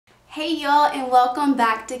Hey y'all, and welcome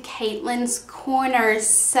back to Caitlyn's Corner.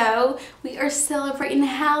 So we are celebrating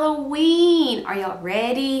Halloween. Are y'all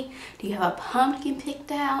ready? Do you have a pumpkin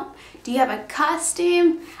picked out? Do you have a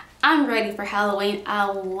costume? I'm ready for Halloween. I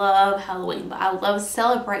love Halloween, but I love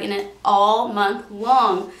celebrating it all month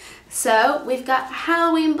long. So we've got a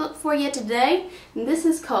Halloween book for you today, and this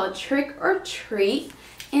is called Trick or Treat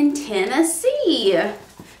in Tennessee.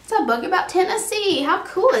 It's a book about Tennessee. How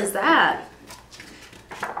cool is that?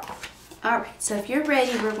 Alright, so if you're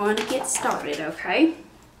ready, we're going to get started, okay?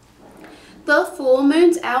 The full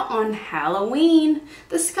moon's out on Halloween.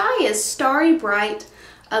 The sky is starry bright.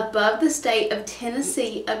 Above the state of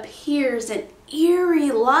Tennessee appears an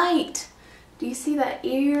eerie light. Do you see that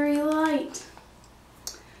eerie light?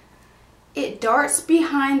 It darts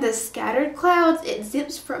behind the scattered clouds. It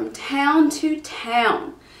zips from town to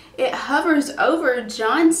town. It hovers over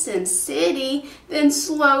Johnson City, then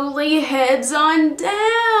slowly heads on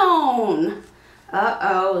down.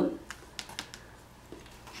 Uh-oh.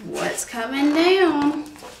 What's coming down?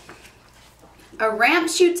 A ramp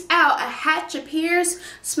shoots out, a hatch appears,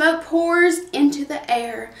 smoke pours into the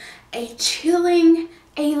air. A chilling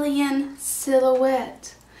alien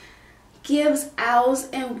silhouette gives owls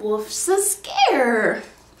and wolves a scare.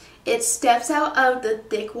 It steps out of the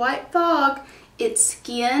thick white fog. Its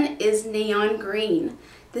skin is neon green.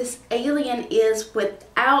 This alien is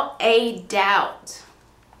without a doubt.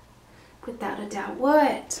 Without a doubt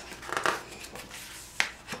what?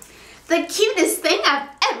 The cutest thing I've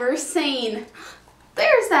ever seen.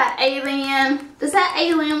 There's that alien. Does that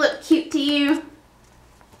alien look cute to you?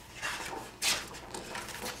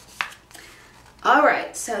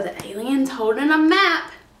 Alright, so the alien's holding a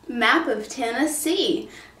map of Tennessee.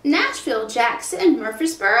 Nashville, Jackson,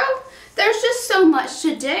 Murfreesboro. There's just so much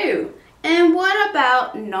to do. And what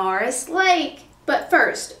about Norris Lake? But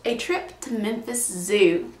first, a trip to Memphis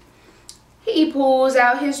Zoo. He pulls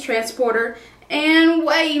out his transporter and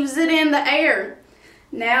waves it in the air.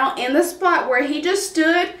 Now, in the spot where he just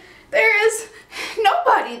stood, there is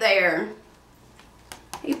nobody there.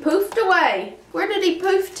 He poofed away. Where did he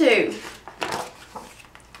poof to?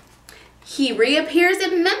 He reappears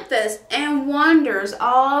in Memphis and wanders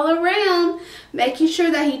all around, making sure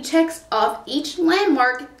that he checks off each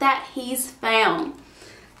landmark that he's found.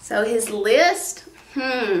 So his list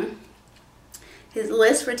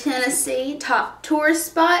for Tennessee: top tourist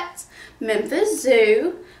spots, Memphis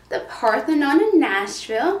Zoo, the Parthenon in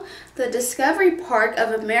Nashville, the Discovery Park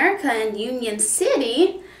of America in Union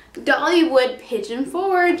City, Dollywood Pigeon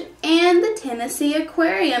Forge, and the Tennessee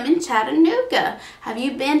Aquarium in Chattanooga. Have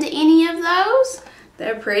you been to any of those?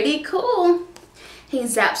 They're pretty cool. He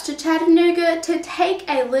zaps to Chattanooga to take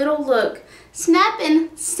a little look, snapping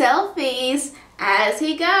selfies as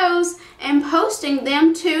he goes and posting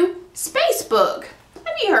them to Facebook.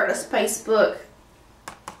 Have you heard of Facebook?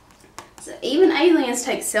 So even aliens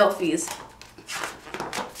take selfies.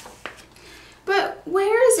 But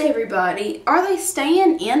where is everybody? Are they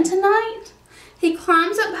staying in tonight? He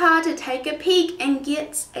climbs up high to take a peek and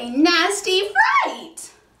gets a nasty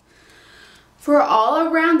fright. For all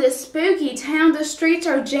around this spooky town, the streets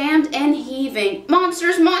are jammed and heaving.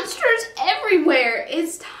 Monsters, monsters everywhere.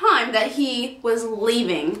 It's time that he was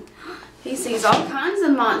leaving. He sees all kinds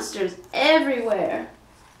of monsters everywhere.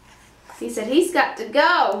 He said he's got to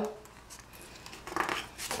go.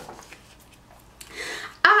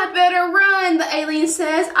 I'd better run, the alien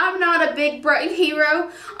says. I'm not a big brave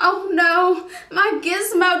hero. Oh no, my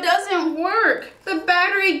gizmo doesn't work. The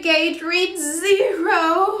battery gauge reads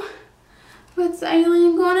 0. What's the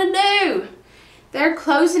alien gonna do? They're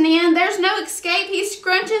closing in. There's no escape. He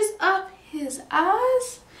scrunches up his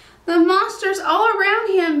eyes. The monster's all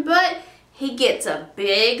around him, but he gets a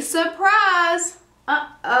big surprise.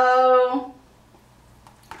 Uh-oh.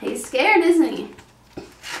 He's scared, isn't he?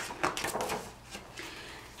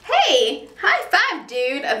 Hey, high five,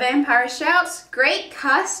 dude, a vampire shouts. Great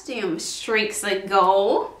costume, shrieks a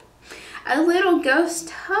ghoul. A little ghost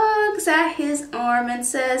tugs at his arm and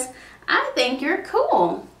says, I think you're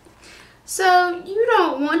cool. So you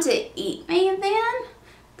don't want to eat me then?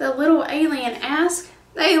 The little alien asks.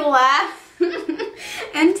 They laugh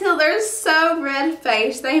until they're so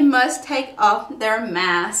red-faced they must take off their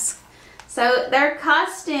masks. So their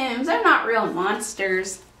costumes are not real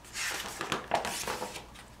monsters.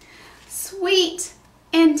 Sweet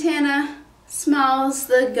antenna, smiles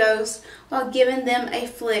the ghost while giving them a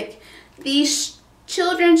flick. These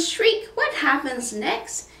children shriek. What happens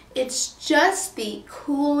next? It's just the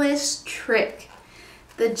coolest trick.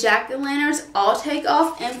 The jack-o'-lanterns all take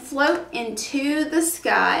off and float into the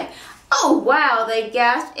sky. Oh wow, they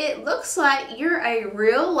gasped. It looks like you're a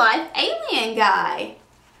real-life alien guy.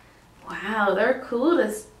 Wow,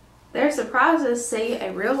 they're surprised to see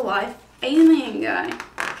a real life alien guy.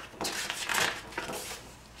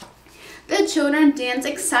 The children dance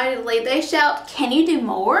excitedly. They shout, "Can you do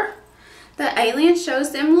more?" The alien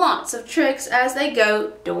shows them lots of tricks as they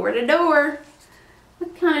go door to door.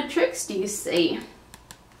 What kind of tricks do you see?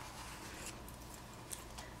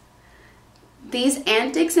 These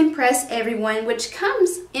antics impress everyone, which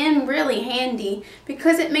comes in really handy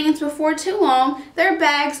because it means before too long their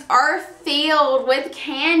bags are filled with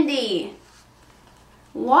candy.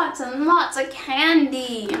 Lots and lots of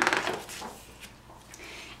candy.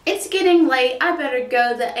 "It's getting late. I better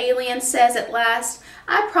go," the alien says at last.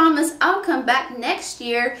 "I promise I'll come back next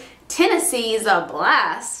year. Tennessee's a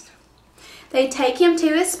blast." They take him to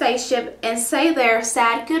his spaceship and say their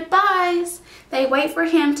sad goodbyes. They wait for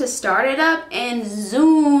him to start it up and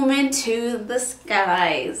zoom into the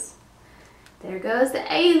skies. There goes the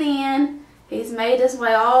alien. He's made his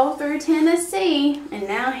way all through Tennessee, and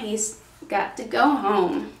now he's got to go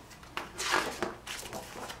home.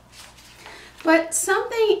 But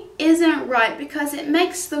something isn't right because it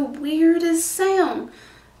makes the weirdest sound.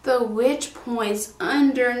 The witch points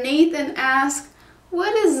underneath and asks,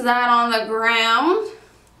 "What is that on the ground?"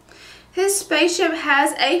 His spaceship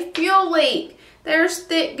has a fuel leak. There's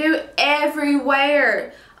thick goo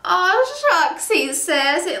everywhere. "Oh, shucks," he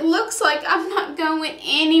says. "It looks like I'm not going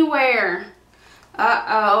anywhere."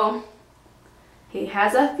 Uh-oh. He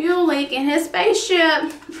has a fuel leak in his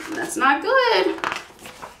spaceship. That's not good.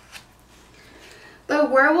 The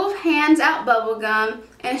werewolf hands out bubblegum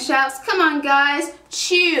and shouts, "Come on, guys,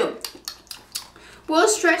 chew. We'll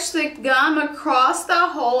stretch the gum across the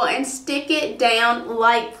hole and stick it down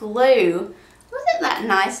like glue." Wasn't that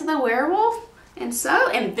nice of the werewolf? And so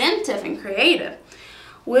inventive and creative.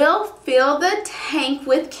 "We'll fill the tank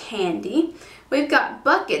with candy. We've got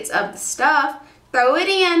buckets of the stuff. Throw it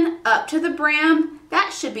in up to the brim.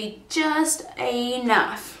 That should be just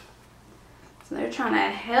enough." So they're trying to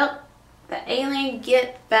help the alien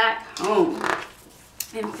get back home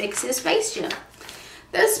and fix his spaceship.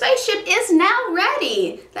 The spaceship is now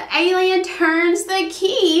ready. The alien turns the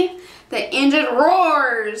key. The engine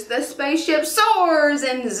roars. The spaceship soars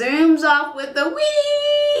and zooms off with the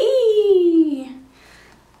whee.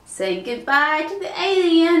 Say goodbye to the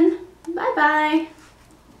alien. Bye-bye.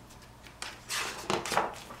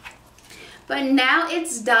 But now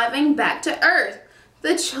it's diving back to Earth.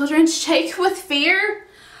 The children shake with fear.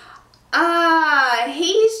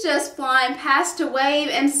 He's just flying past to wave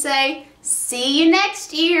and say, "See you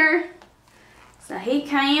next year." So he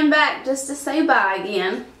came back just to say bye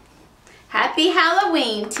again. Happy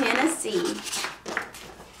Halloween, Tennessee.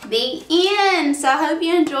 The end. So I hope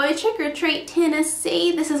you enjoyed Trick or Treat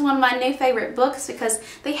Tennessee. This is one of my new favorite books because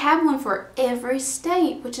they have one for every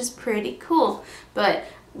state, which is pretty cool. But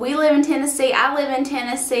we live in Tennessee, I live in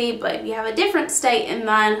Tennessee, but if you have a different state in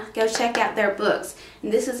mind, go check out their books.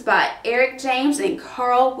 And this is by Eric James and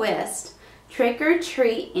Carl West. Trick or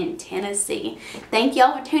Treat in Tennessee. Thank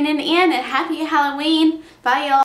y'all for tuning in and happy Halloween. Bye y'all.